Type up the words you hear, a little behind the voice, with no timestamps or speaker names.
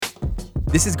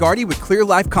This is Gardy with Clear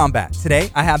Life Combat.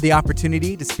 Today, I have the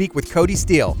opportunity to speak with Kody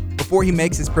Steele before he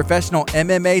makes his professional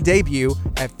MMA debut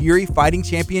at Fury Fighting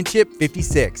Championship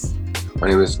 56. My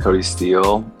name is Kody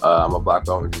Steele. I'm a black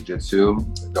belt in jiu-jitsu,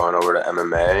 going over to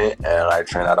MMA, and I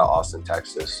train out of Austin,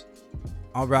 Texas.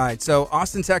 All right. So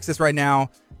Austin, Texas right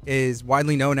now is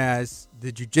widely known as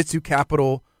the jiu-jitsu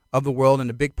capital of the world, and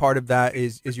a big part of that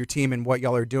is your team and what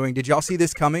y'all are doing. Did y'all see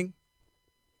this coming?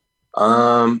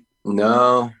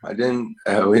 No, I didn't.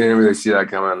 We didn't really see that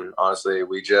coming. Honestly,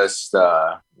 we just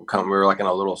we were like in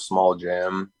a little small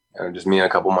gym, and just me and a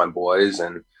couple of my boys,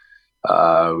 and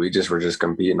we were just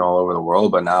competing all over the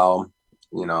world. But now,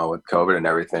 you know, with COVID and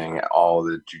everything, all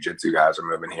the jiu-jitsu guys are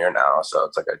moving here now. So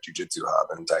it's like a jiu-jitsu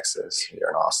hub in Texas, here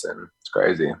in Austin. It's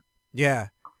crazy. Yeah.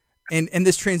 And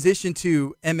this transition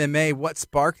to MMA, what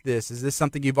sparked this? Is this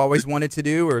something you've always wanted to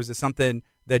do, or is this something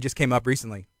that just came up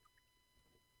recently?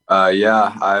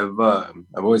 Yeah, I've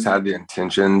always had the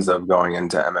intentions of going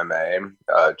into MMA.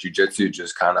 Jiu-jitsu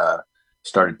just kind of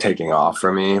started taking off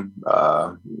for me.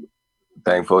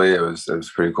 Thankfully, it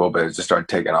was pretty cool, but it just started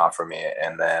taking off for me.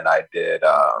 And then I did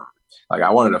I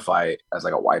wanted to fight as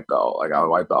like a white belt. Like I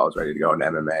was ready to go into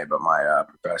MMA, but my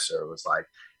professor was like,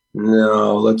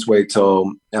 "No, let's wait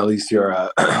till at least you're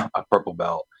a purple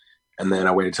belt." And then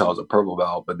I waited till I was a purple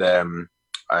belt, but then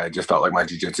I just felt like my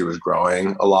jiu-jitsu was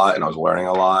growing a lot and I was learning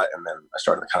a lot. And then I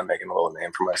started kind of making a little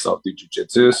name for myself through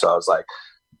jiu-jitsu. So I was like,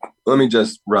 let me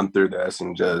just run through this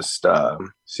and just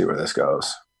see where this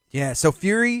goes. Yeah. So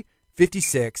Fury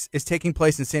 56 is taking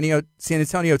place in San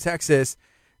Antonio, Texas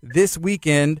this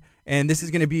weekend. And this is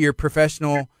going to be your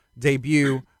professional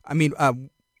debut. I mean,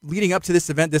 leading up to this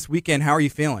event this weekend, how are you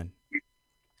feeling?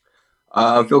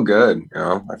 I feel good. You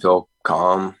know, I feel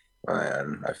calm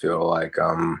and I feel like,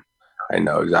 I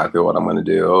know exactly what I'm going to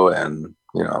do, and,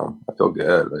 you know, I feel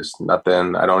good. There's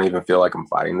nothing, I don't even feel like I'm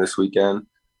fighting this weekend.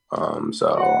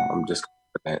 So I'm just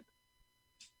confident.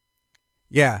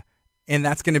 Yeah. And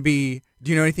that's going to be, do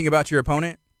you know anything about your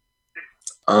opponent?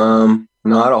 Not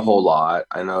a whole lot.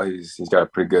 I know he's got a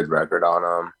pretty good record on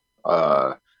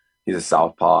him. He's a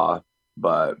southpaw,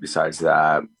 but besides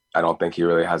that, I don't think he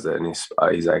really has any,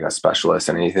 he's like a specialist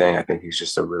in anything. I think he's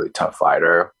just a really tough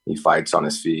fighter. He fights on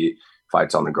his feet,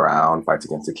 fights on the ground, fights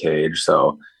against the cage.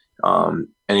 So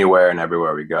anywhere and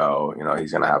everywhere we go, you know,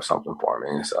 he's going to have something for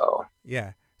me. So,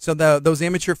 yeah. So those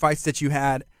amateur fights that you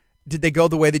had, did they go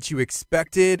the way that you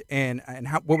expected? And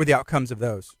what were the outcomes of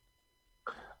those?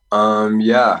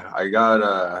 Yeah,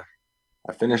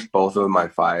 I finished both of my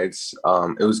fights.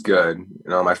 It was good. You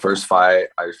know, my first fight,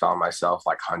 I found myself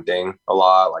like hunting a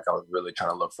lot. Like I was really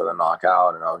trying to look for the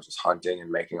knockout, and I was just hunting and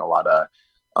making a lot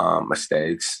of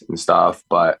mistakes and stuff.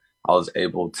 But I was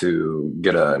able to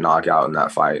get a knockout in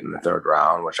that fight in the third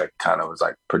round, which I kind of was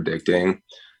like predicting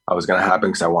I was going to happen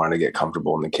because I wanted to get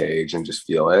comfortable in the cage and just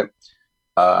feel it.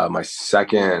 My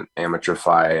second amateur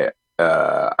fight,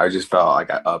 I just felt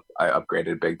like I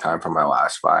upgraded big time from my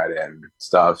last fight and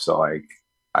stuff. So like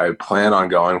I plan on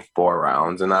going 4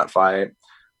 rounds in that fight,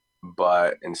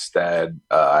 but instead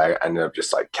I ended up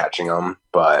just like catching them.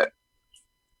 But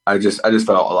I just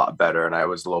felt a lot better, and I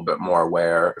was a little bit more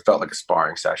aware. It felt like a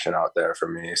sparring session out there for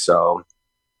me. So,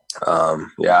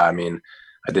 yeah, I mean,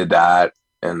 I did that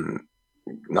and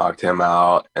knocked him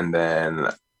out. And then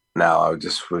now I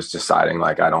just was deciding,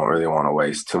 like, I don't really want to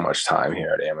waste too much time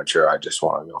here at amateur. I just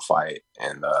want to go fight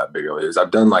in the bigger leagues.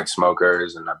 I've done like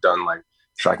smokers, and I've done like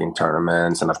striking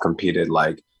tournaments, and I've competed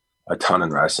like a ton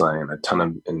in wrestling and a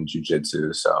ton in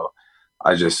jiu-jitsu. So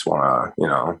I just want to, you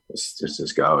know,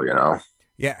 just go, you know.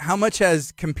 Yeah. How much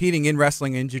has competing in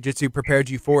wrestling and jiu-jitsu prepared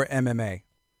you for MMA?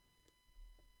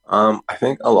 I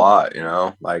think a lot, you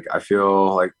know, like I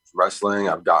feel like wrestling,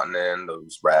 I've gotten in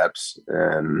those reps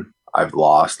and I've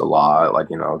lost a lot. Like,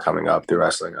 you know, coming up through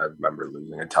wrestling, I remember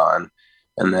losing a ton.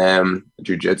 And then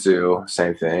jiu-jitsu,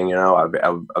 same thing, you know,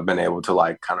 I've been able to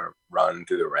like kind of run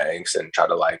through the ranks and try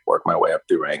to like work my way up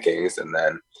through rankings. And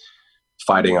then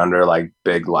fighting under like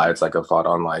big lights, like I fought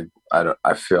on like,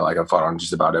 I feel like I fought on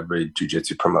just about every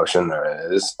jiu-jitsu promotion there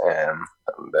is, and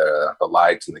the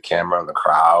lights and the camera and the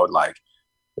crowd, like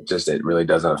it really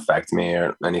doesn't affect me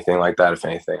or anything like that. If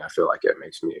anything, I feel like it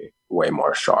makes me way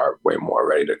more sharp, way more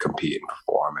ready to compete and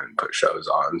perform and put shows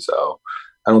on. So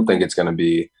I don't think it's going to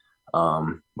be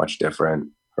much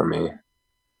different for me.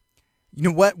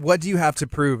 You know, what do you have to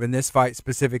prove in this fight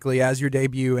specifically as your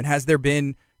debut? And has there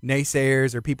been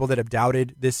naysayers or people that have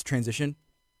doubted this transition?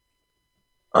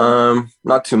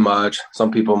 Not too much. Some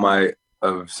people might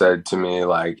have said to me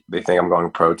like they think I'm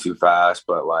going pro too fast,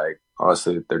 but like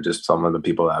honestly, they're just some of the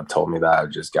people that have told me that are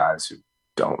just guys who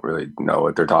don't really know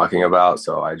what they're talking about.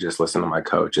 So I just listen to my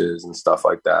coaches and stuff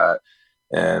like that.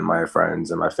 and my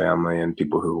friends and my family and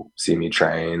people who see me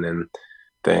train and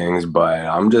things. But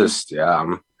I'm just,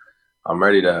 yeah, I'm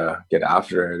ready to get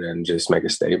after it and just make a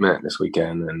statement this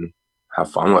weekend and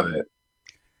have fun with it.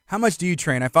 How much do you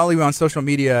train? I follow you on social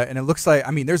media, and it looks like,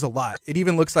 I mean, there's a lot. It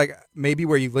even looks like maybe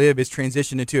where you live is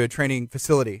transitioned into a training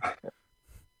facility.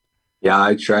 Yeah,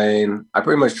 I train. I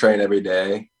pretty much train every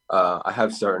day. I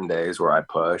have certain days where I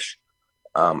push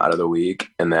out of the week,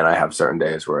 and then I have certain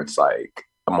days where it's like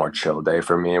a more chill day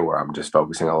for me, where I'm just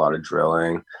focusing a lot of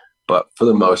drilling. But for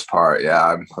the most part,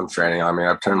 yeah, I'm training. I mean,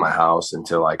 I've turned my house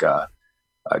into like a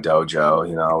dojo.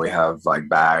 You know, we have like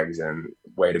bags and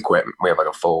weight equipment. We have like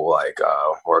a full like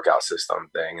workout system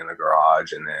thing in the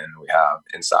garage, and then we have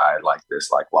inside like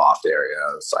this like loft area.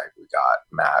 It's like we got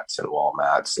mats and wall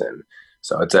mats, and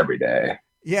so it's every day.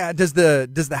 Yeah. Does the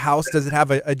house, does it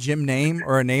have a gym name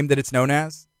or a name that it's known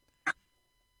as?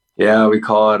 Yeah, we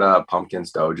call it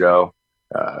Pumpkin's Dojo.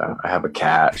 I have a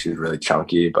cat. She's really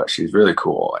chunky, but she's really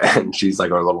cool, and she's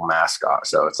like our little mascot.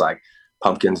 So it's like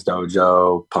Pumpkin's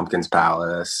Dojo, Pumpkin's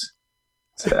Palace.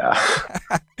 So, yeah,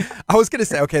 I was gonna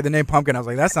say, okay, the name Pumpkin. I was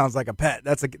like, that sounds like a pet.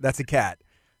 That's a cat.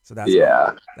 So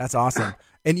yeah. that's awesome.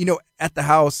 And at the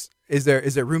house, is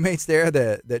there roommates there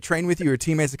that train with you, or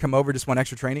teammates that come over just want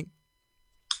extra training?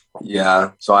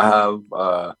 Yeah, so I have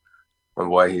my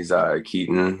boy. He's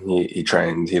Keaton. He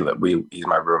trains. He's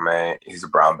my roommate. He's a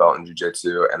brown belt in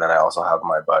jiu-jitsu, and then I also have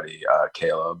my buddy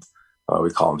Caleb.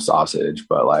 We call him Sausage,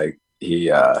 but like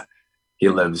he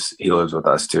lives with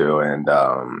us too, and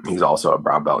he's also a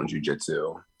brown belt in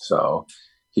jiu-jitsu. So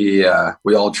we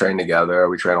all train together.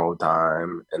 We train all the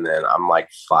time, and then I'm like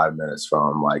 5 minutes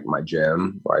from like my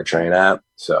gym where I train at.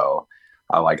 So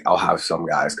I'll have some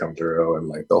guys come through and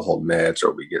like they'll hold mitts,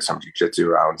 or we get some jiu-jitsu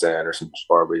rounds in,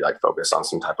 or we like focus on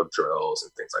some type of drills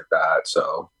and things like that.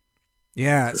 So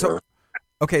Yeah. So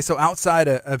okay, so outside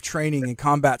of training and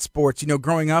combat sports,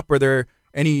 growing up, were there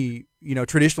any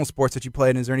traditional sports that you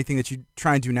played, and is there anything that you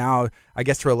try and do now, I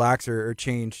guess, to relax or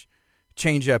change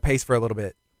pace for a little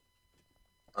bit?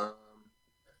 um,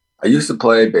 I used to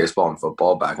play baseball and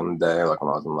football back in the day, like when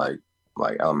I was in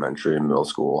like elementary, middle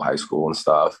school, high school, and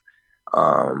stuff.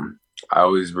 Um, I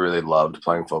always really loved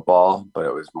playing football, but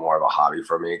it was more of a hobby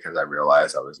for me because I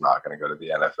realized I was not going to go to the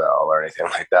NFL or anything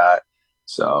like that.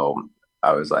 So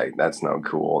I was like, that's no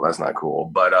cool. That's not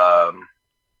cool. But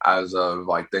as of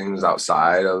like things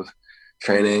outside of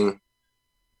training,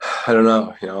 I don't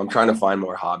know. I'm trying to find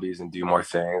more hobbies and do more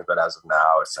things, but as of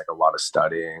now, it's like a lot of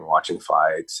studying, watching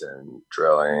fights, and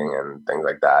drilling and things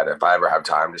like that. If I ever have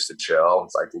time just to chill,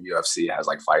 it's like the UFC has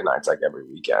like fight nights like every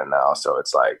weekend now. So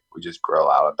it's like we just grill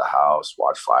out at the house,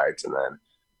 watch fights, and then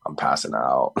I'm passing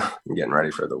out and getting ready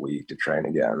for the week to train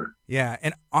again. Yeah,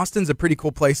 and Austin's a pretty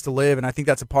cool place to live, and I think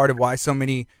that's a part of why so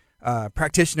many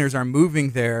practitioners are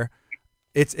moving there.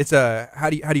 It's a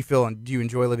how do you feel, and do you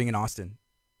enjoy living in Austin?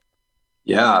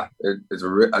 Yeah, it's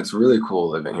really cool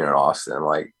living here in Austin.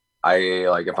 Like I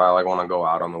like if I like want to go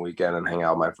out on the weekend and hang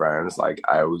out with my friends, like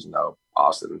I always know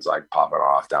Austin's like popping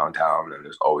off downtown and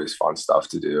there's always fun stuff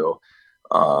to do.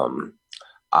 Um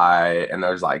I and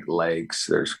there's like lakes,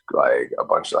 there's like a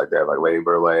bunch of like they have like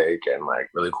Labor Lake and like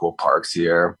really cool parks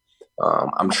here.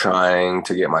 I'm trying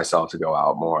to get myself to go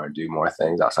out more and do more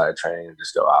things outside of training and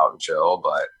just go out and chill,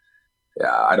 but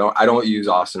yeah, I don't use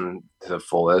Austin to the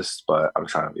fullest, but I'm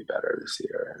trying to be better this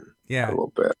year and a Yeah.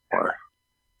 little bit more.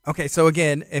 Okay, so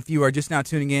again, if you are just now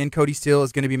tuning in, Kody Steele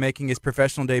is going to be making his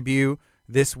professional debut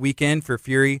this weekend for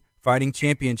Fury Fighting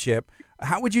Championship.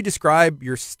 How would you describe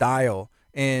your style?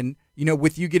 And,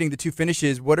 with you getting the two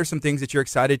finishes, what are some things that you're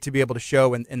excited to be able to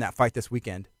show in that fight this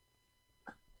weekend?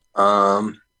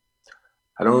 Um,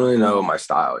 I don't really know my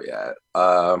style yet.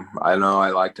 I know I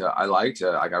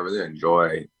really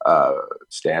enjoy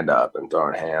stand up and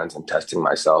throwing hands and testing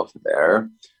myself there.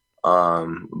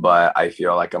 But I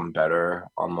feel like I'm better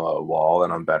on the wall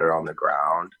than I'm better on the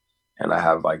ground. And I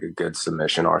have like a good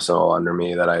submission arsenal under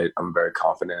me that I'm very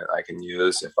confident I can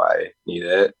use if I need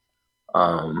it.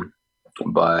 Um,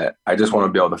 but I just want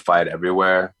to be able to fight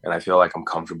everywhere. And I feel like I'm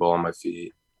comfortable on my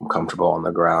feet. I'm comfortable on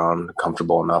the ground,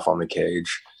 comfortable enough on the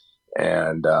cage.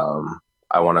 And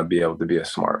I want to be able to be a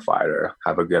smart fighter,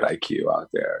 have a good IQ out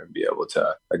there, and be able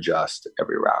to adjust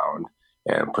every round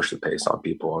and push the pace on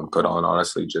people and put on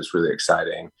honestly just really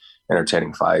exciting,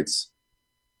 entertaining fights.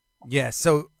 Yeah,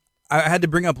 so I had to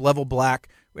bring up Level Black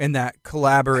in that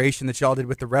collaboration that y'all did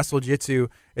with the Wrestle Jitsu.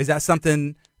 Is that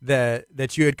something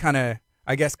that you had kind of,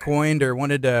 I guess, coined or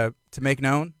wanted to make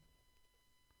known?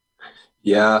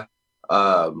 Yeah.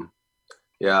 Um,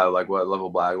 yeah, like what Level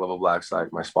Black's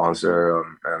like my sponsor,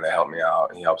 and they help me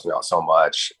out. He helps me out so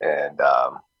much, and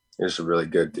he's just a really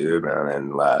good dude, man.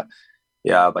 And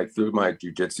Yeah, like through my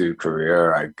jujitsu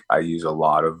career, I use a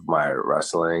lot of my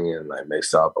wrestling and I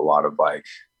mix up a lot of like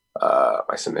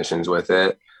my submissions with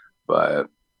it. But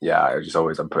yeah, I just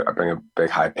always I bring a big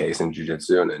high pace in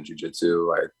jujitsu, and in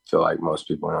jujitsu, I feel like most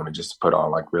people know me just to put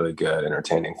on like really good,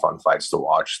 entertaining, fun fights to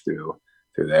watch through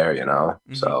there, you know.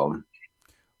 Hmm. So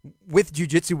With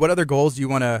jujitsu, what other goals do you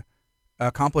want to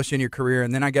accomplish in your career?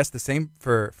 And then I guess the same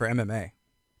for MMA.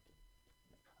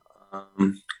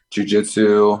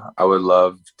 jujitsu, I would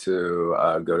love to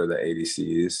go to the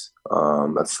ADCs.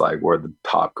 That's like where the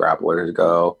top grapplers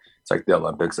go. It's like the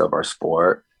Olympics of our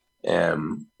sport,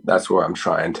 and that's where I'm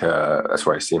trying to. That's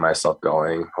where I see myself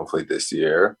going. Hopefully this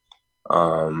year,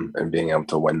 and being able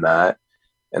to win that.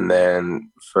 And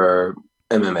then for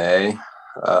MMA,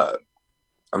 uh,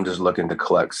 I'm just looking to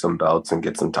collect some belts and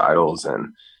get some titles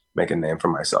and make a name for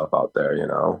myself out there. You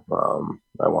know,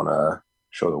 I want to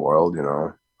show the world, you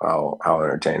know, how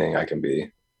entertaining I can be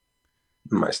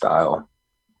in my style.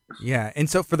 Yeah. And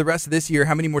so for the rest of this year,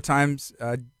 how many more times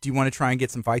do you want to try and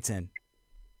get some fights in?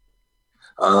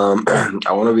 I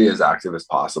want to be as active as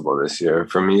possible this year.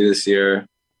 For me, this year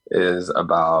is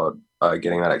about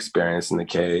getting that experience in the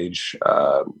cage,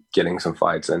 getting some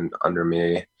fights in under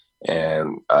me,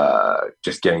 and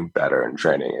just getting better and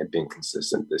training and being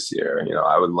consistent this year. You know,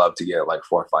 I would love to get like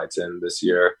 4 fights in this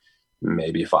year,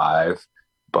 maybe 5,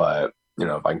 but you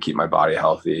know, if I can keep my body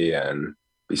healthy and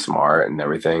be smart and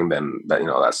everything, then that, you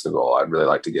know, that's the goal. I'd really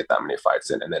like to get that many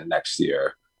fights in, and then next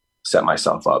year set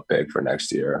myself up big for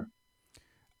next year.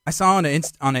 I saw on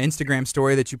on an Instagram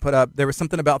story that you put up, there was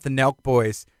something about the Nelk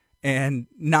boys and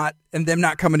them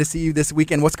not coming to see you this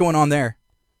weekend. What's going on there?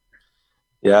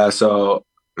 Yeah, so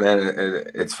man,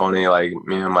 it's funny. Like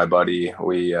me and my buddy,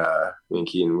 me and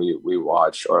Keaton, we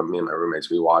watch, or me and my roommates,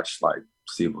 we watched like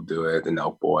Steve will do it, the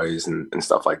Nelk Boys, and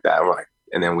stuff like that. And we're like,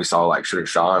 and then we saw like Sugar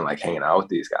Sean like hanging out with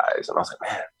these guys, and I was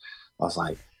like, man, I was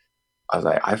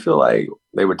like, I feel like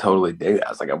they would totally dig that. I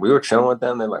was like, we were chilling with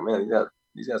them. They're like, man,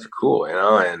 these guys are cool, you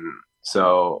know. And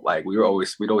so like we'd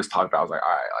always talk about. I was like, all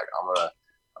right, like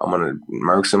I'm gonna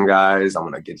murk some guys. I'm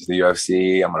gonna get to the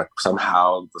UFC. I'm gonna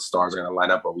somehow the stars are gonna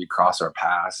line up where we cross our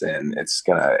paths, and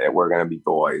we're gonna be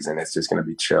boys, and it's just gonna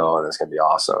be chill, and it's gonna be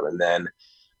awesome.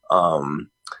 Um,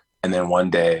 and then one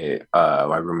day,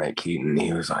 my roommate Keaton,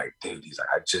 he was like, dude, he's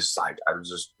like, I was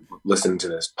just listening to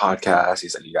this podcast. He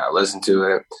said, you gotta listen to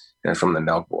it. And it's from the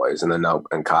Nelk Boys, and the Nelk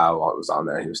and Kyle was on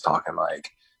there. He was talking like,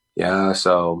 yeah,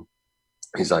 so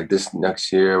he's like, this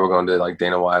next year we're going to like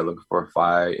Dana White looking for a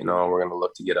fight. You know, we're going to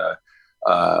look to get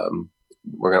um,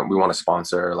 we want to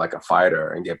sponsor like a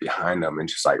fighter and get behind them and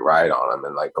just like ride on them.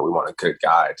 And like, but we want a good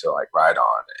guy to like ride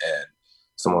on and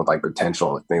someone with like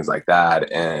potential and things like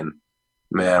that. And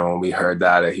man, when we heard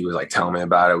that, he was like telling me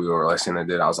about it. We were listening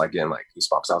to it. I was like getting like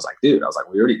goosebumps. I was like, dude, I was like,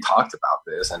 we already talked about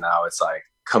this and now it's like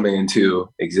coming into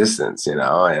existence, you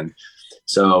know? And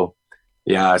so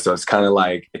yeah, so it's kind of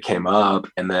like it came up,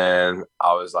 and then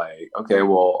I was like, okay,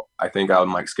 well, I think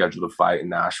I'm like scheduled to fight in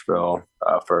Nashville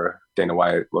for Dana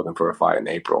White, looking for a fight in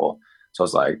April. So I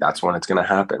was like, that's when it's gonna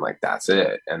happen. Like that's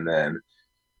it. And then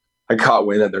I caught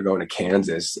wind that they're going to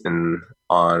Kansas and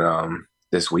on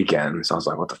this weekend. So I was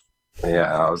like, what the?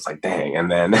 Yeah, I was like, dang. And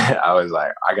then I was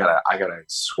like, I gotta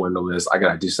swindle this. I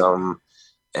gotta do something.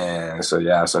 And so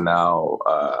yeah, so now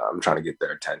I'm trying to get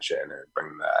their attention and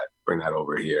bring that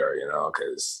over here, you know,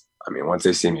 because I mean, once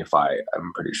they see me fight,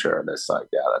 I'm pretty sure that's like,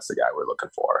 yeah, that's the guy we're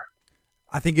looking for.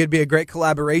 I think it'd be a great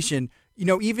collaboration. You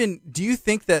know, even do you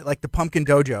think that like the Pumpkin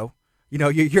Dojo, you know,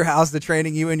 your house, the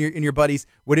training, you and your buddies,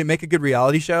 would it make a good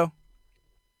reality show?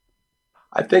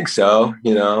 I think so.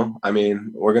 You know, I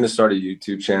mean, we're gonna start a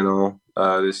YouTube channel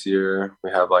this year.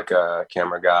 We have like a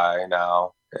camera guy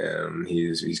now, and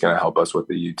he's gonna help us with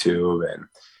the YouTube, and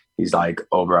he's like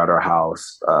over at our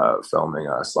house filming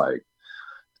us like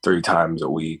 3 times a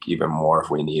week, even more if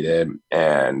we need it.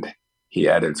 And he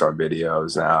edits our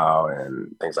videos now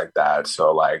and things like that.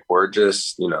 So like we're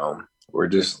just, you know, we're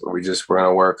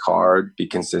gonna work hard, be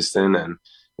consistent, and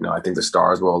you know, I think the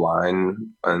stars will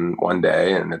align on one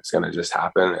day, and it's gonna just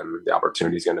happen, and the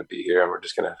opportunity is gonna be here, and we're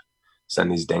just gonna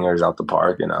send these dingers out the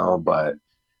park, you know. But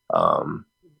um,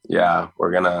 yeah,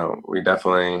 we're gonna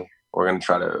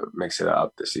try to mix it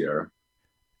up this year.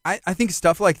 I think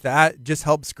stuff like that just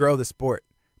helps grow the sport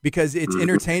because it's Mm-hmm.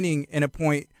 entertaining in a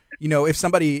point, you know, if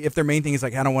their main thing is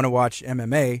like, I don't want to watch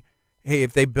MMA, hey,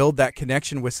 if they build that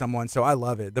connection with someone. So I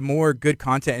love it. The more good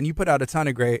content, and you put out a ton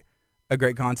of great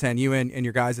content, you and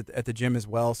your guys at the gym as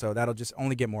well. So that'll just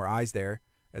only get more eyes there.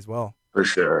 as well. For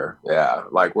sure. Yeah.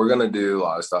 Like we're gonna do a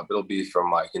lot of stuff. It'll be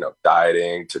from like,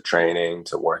 dieting to training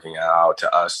to working out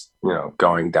to us,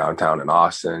 going downtown in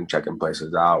Austin, checking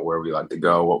places out where we like to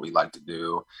go, what we like to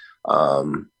do.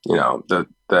 The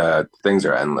things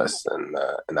are endless in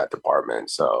that department.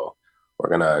 So we're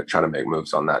gonna try to make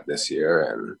moves on that this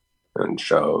year and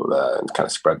show and kind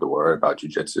of spread the word about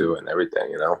jujitsu and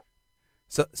everything.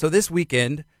 So this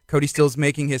weekend, Kody Steele's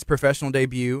making his professional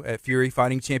debut at Fury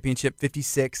Fighting Championship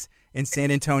 56 in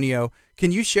San Antonio.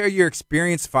 Can you share your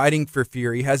experience fighting for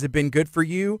Fury? Has it been good for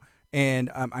you? And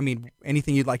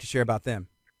anything you'd like to share about them?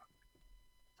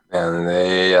 And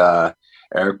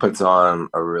Eric puts on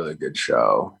a really good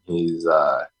show. He's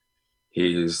like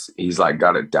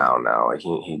got it down now. Like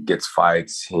he gets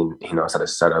fights. He knows how to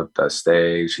set up the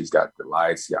stage. He's got the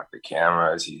lights. He's got the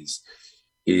cameras. He's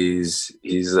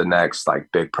the next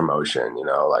like big promotion.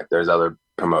 Like there's other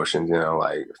promotions.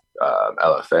 Like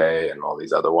LFA and all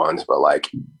these other ones. But like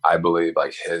I believe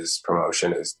like his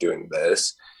promotion is doing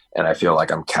this, and I feel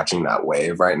like I'm catching that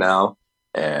wave right now.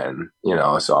 And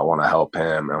so I want to help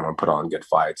him, and I want to put on good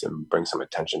fights and bring some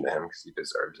attention to him because he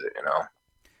deserves it.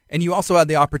 And you also had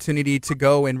the opportunity to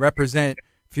go and represent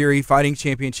Fury Fighting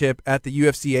Championship at the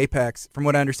UFC Apex. From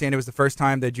what I understand, it was the first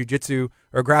time that jiu-jitsu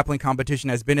or grappling competition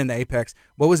has been in the Apex.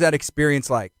 What was that experience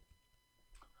like?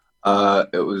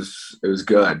 It was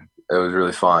good. It was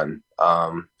really fun.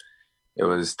 It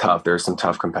was tough. There's some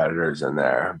tough competitors in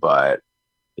there, but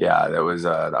yeah, that was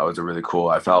a really cool.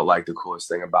 I felt like the coolest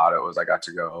thing about it was I got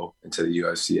to go into the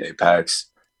UFC Apex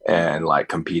and like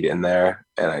compete in there,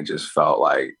 and I just felt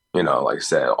like like I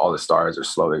said, all the stars are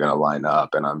slowly going to line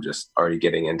up, and I'm just already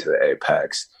getting into the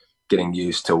Apex, getting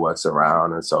used to what's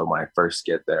around, and so when I first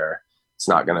get there, it's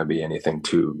not going to be anything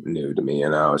too new to me.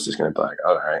 It's just going to be like,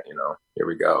 all right, here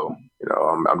we go.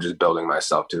 I'm just building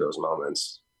myself to those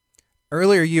moments.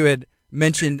 Earlier, you had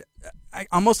mentioned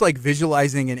almost like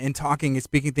visualizing and talking and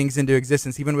speaking things into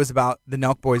existence, even was about the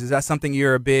Nelk Boys. Is that something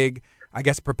you're a big, I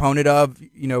guess, proponent of,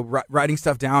 writing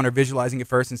stuff down or visualizing it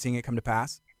first and seeing it come to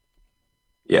pass?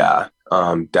 Yeah,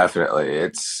 definitely.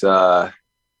 It's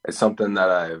something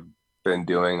that I've been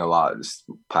doing a lot this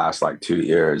past like 2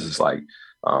 years. Is like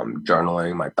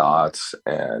journaling my thoughts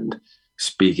and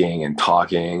speaking and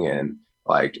talking and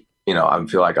like I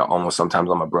feel like almost sometimes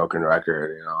I'm a broken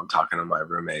record. I'm talking to my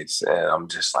roommates and I'm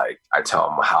just like I tell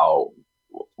them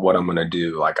what I'm gonna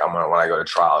do. Like when I go to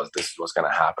trials, this is what's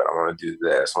gonna happen. I'm gonna do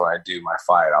this. When I do my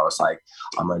fight, I was like,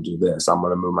 I'm gonna do this. I'm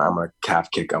gonna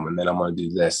calf kick them, and then I'm gonna do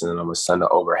this, and then I'm gonna send an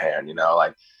overhand.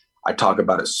 Like I talk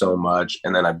about it so much,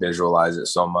 and then I visualize it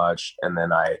so much, and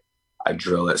then I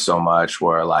drill it so much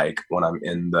where like when I'm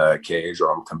in the cage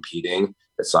or I'm competing,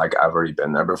 it's like I've already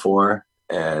been there before,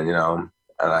 and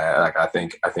and I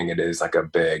think it is like a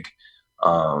big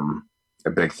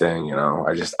thing.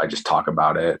 I just talk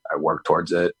about it, I work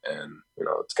towards it, and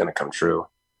it's gonna come true.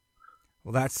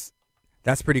 Well, that's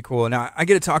pretty cool. Now, I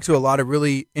get to talk to a lot of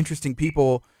really interesting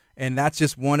people, and that's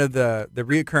just one of the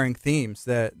reoccurring themes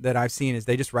that I've seen is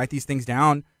they just write these things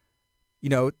down,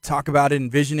 talk about it,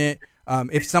 envision it.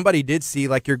 If somebody did see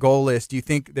like your goal list, do you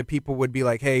think that people would be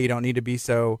like, "Hey, you don't need to be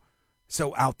so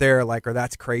out there," like, or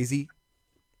that's crazy?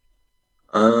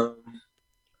 um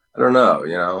I don't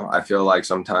know. I feel like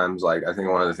sometimes, like, I think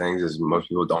one of the things is most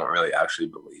people don't really actually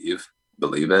believe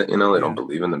it. They don't Yeah.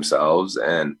 believe in themselves,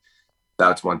 and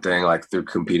that's one thing. Like through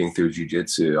competing through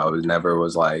jujitsu, I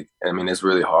was like, I mean, it's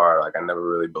really hard. Like I never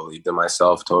really believed in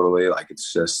myself totally. Like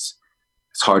it's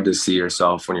hard to see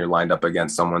yourself when you're lined up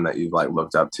against someone that you've like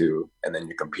looked up to, and then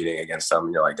you're competing against them,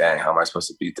 and you're like, dang, how am I supposed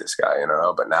to beat this guy?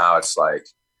 But now it's like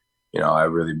I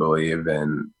really believe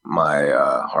in my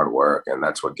hard work, and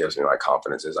that's what gives me my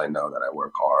confidence. Is I know that I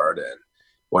work hard, and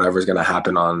whatever's going to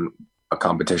happen on a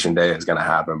competition day is going to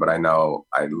happen. But I know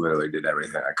I literally did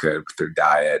everything I could through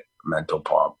diet,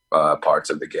 parts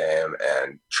of the game,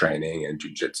 and training, and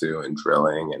jujitsu, and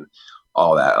drilling, and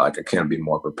all that. Like I can't be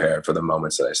more prepared for the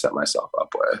moments that I set myself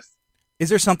up with. Is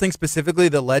there something specifically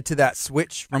that led to that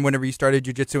switch from whenever you started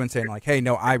jujitsu and saying like, "Hey,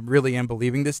 no, I really am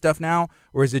believing this stuff now,"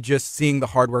 or is it just seeing the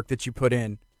hard work that you put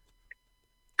in?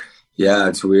 Yeah,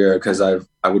 it's weird because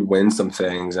I would win some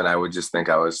things and I would just think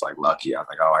I was like lucky. I was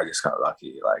like, oh, I just got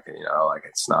lucky. Like, like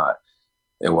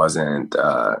it wasn't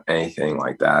anything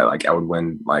like that. Like I would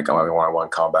win, like when I won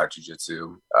combat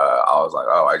jujitsu, I was like,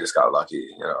 oh, I just got lucky.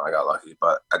 I got lucky.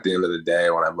 But at the end of the day,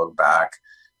 when I look back,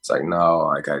 it's like, no,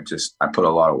 like I put a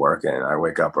lot of work in. I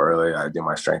wake up early. I do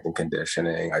my strength and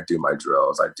conditioning. I do my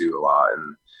drills. I do a lot.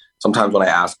 And sometimes when I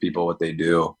ask people what they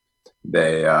do,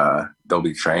 they'll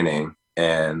be training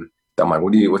and I'm like,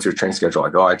 what's your training schedule?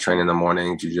 Like, oh, I train in the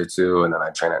morning, jujitsu, and then I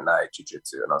train at night,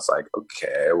 jujitsu. And I was like,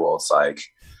 okay, well, it's like,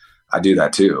 I do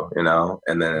that too, you know,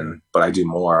 and Yeah. then, but I do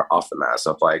more off the mat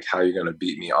stuff. Like, how are you going to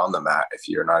beat me on the mat if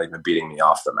you're not even beating me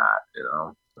off the mat? You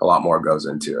know, a lot more goes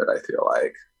into it, I feel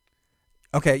like.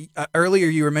 Okay. Earlier,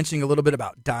 you were mentioning a little bit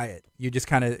about diet. You just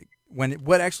kind of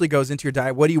what actually goes into your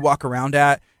diet? What do you walk around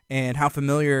at, and how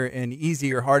familiar and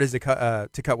easy or hard is it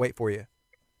to cut weight for you?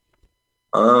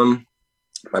 Um,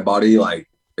 my body, like,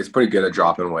 it's pretty good at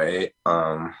dropping weight.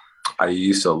 I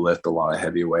used to lift a lot of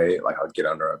heavy weight, like I'd get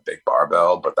under a big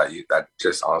barbell, but that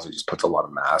just honestly just puts a lot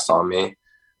of mass on me.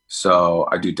 So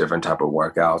I do different type of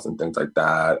workouts and things like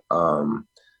that.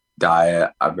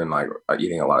 Diet, I've been like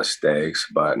eating a lot of steaks,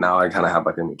 but now I kind of have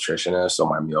like a nutritionist, so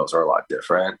my meals are a lot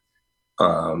different.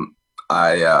 Um,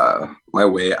 I my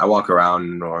weight, I walk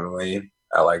around normally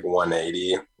at like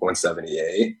 180,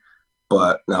 178.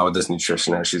 But now with this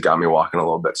nutritionist, she's got me walking a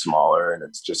little bit smaller, and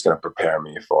it's just going to prepare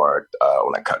me for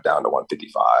when I cut down to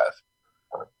 155.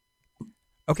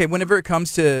 Okay. Whenever it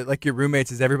comes to like your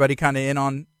roommates, is everybody kind of in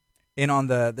on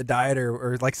the diet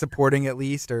or like supporting at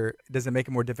least, or does it make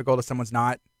it more difficult if someone's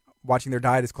not watching their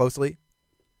diet as closely?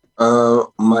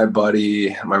 My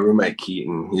buddy, my roommate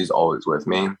Keaton, he's always with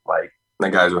me. Like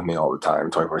that guy's with me all the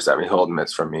time, 24/7. He holds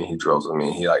mitts for me. He drills with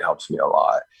me. He like helps me a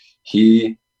lot.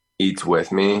 He eats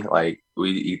with me. Like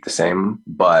we eat the same,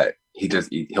 but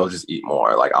he'll just eat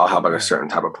more. Like I'll have like a Right. certain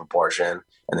type of proportion,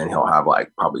 and then he'll have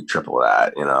like probably triple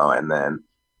that, you know. And then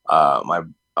my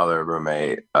other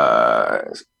roommate,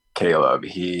 Caleb,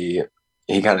 he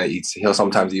kind of eats. He'll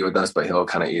sometimes eat with us, but he'll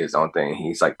kind of eat his own thing.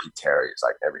 He's like Pete Terry's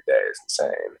like every day is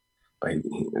insane. But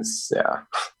he is, yeah,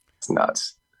 it's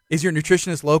nuts. Is your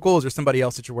nutritionist local? Or is there somebody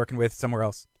else that you're working with somewhere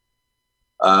else?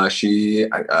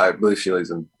 I believe she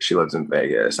lives in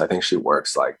Vegas. I think she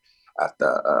works like at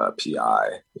the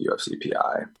PI UFC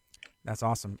PI. That's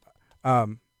awesome.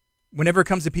 Um, Whenever it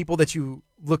comes to people that you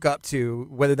look up to,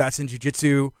 whether that's in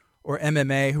jiu-jitsu or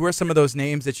MMA, who are some of those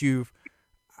names that you've,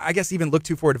 I guess, even looked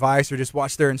to for advice or just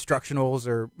watched their instructionals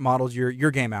or modeled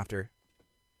your game after?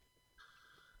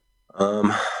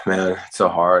 Um, Man, it's so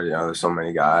hard. You know, there's so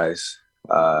many guys.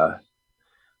 Uh,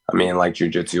 I mean, like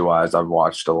jujitsu wise, I've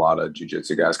watched a lot of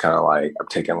jujitsu guys. Kind of like I've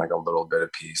taken like a little bit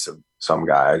of piece of some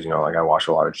guys. You know, like I watched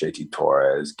a lot of JT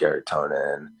Torres, Gary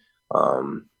Tonin,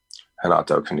 um,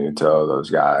 Renato Canuto,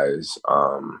 those guys.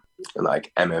 And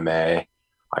like MMA,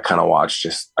 I kind of watch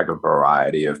just like a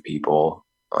variety of people.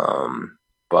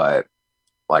 But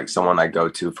like someone I go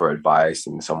to for advice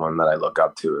and someone that I look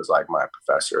up to is like my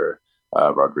professor,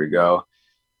 Rodrigo.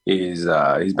 He's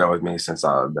been with me since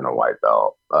I've been a white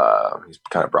belt. He's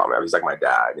kind of brought me up. He's like my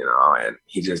dad, you know, and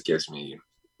he just gives me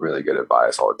really good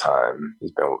advice all the time.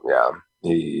 He's been, yeah.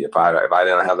 He if I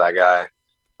didn't have that guy,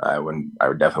 I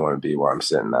would definitely wouldn't be where I'm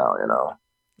sitting now, you know.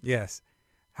 Yes.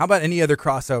 How about any other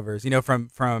crossovers? You know, from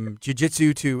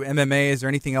jiu-jitsu to MMA, is there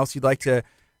anything else you'd like to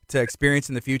experience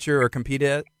in the future or compete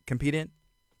in?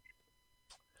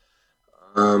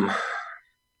 Um,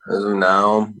 as of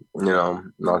now, you know,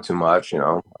 not too much. You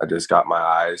know, I just got my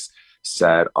eyes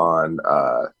set on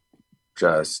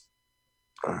just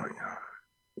oh my god,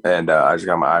 and I just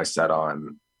got my eyes set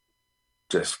on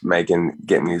just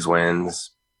getting these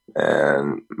wins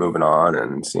and moving on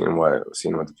and seeing what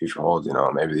the future holds. You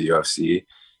know, maybe the UFC,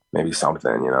 maybe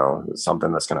something. You know,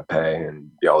 something that's gonna pay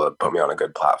and be able to put me on a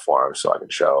good platform so I can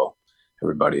show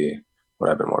everybody what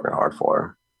I've been working hard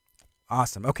for.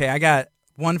 Awesome. Okay, I got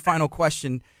one final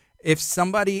question. If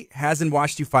somebody hasn't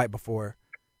watched you fight before,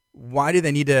 why do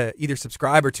they need to either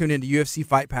subscribe or tune into UFC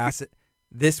Fight Pass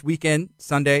this weekend,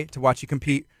 Sunday, to watch you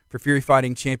compete for Fury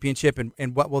Fighting Championship?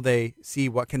 And what will they see?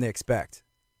 What can they expect?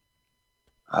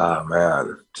 Oh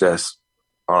man, just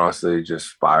honestly,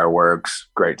 just fireworks,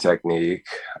 great technique,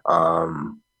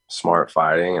 smart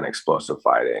fighting, and explosive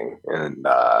fighting. And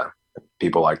if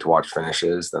people like to watch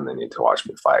finishes, then they need to watch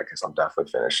me fight because I'm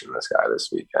definitely finishing this guy this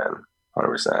weekend,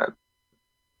 100%.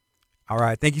 All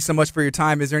right. Thank you so much for your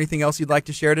time. Is there anything else you'd like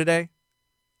to share today?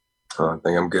 I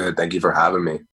think I'm good. Thank you for having me.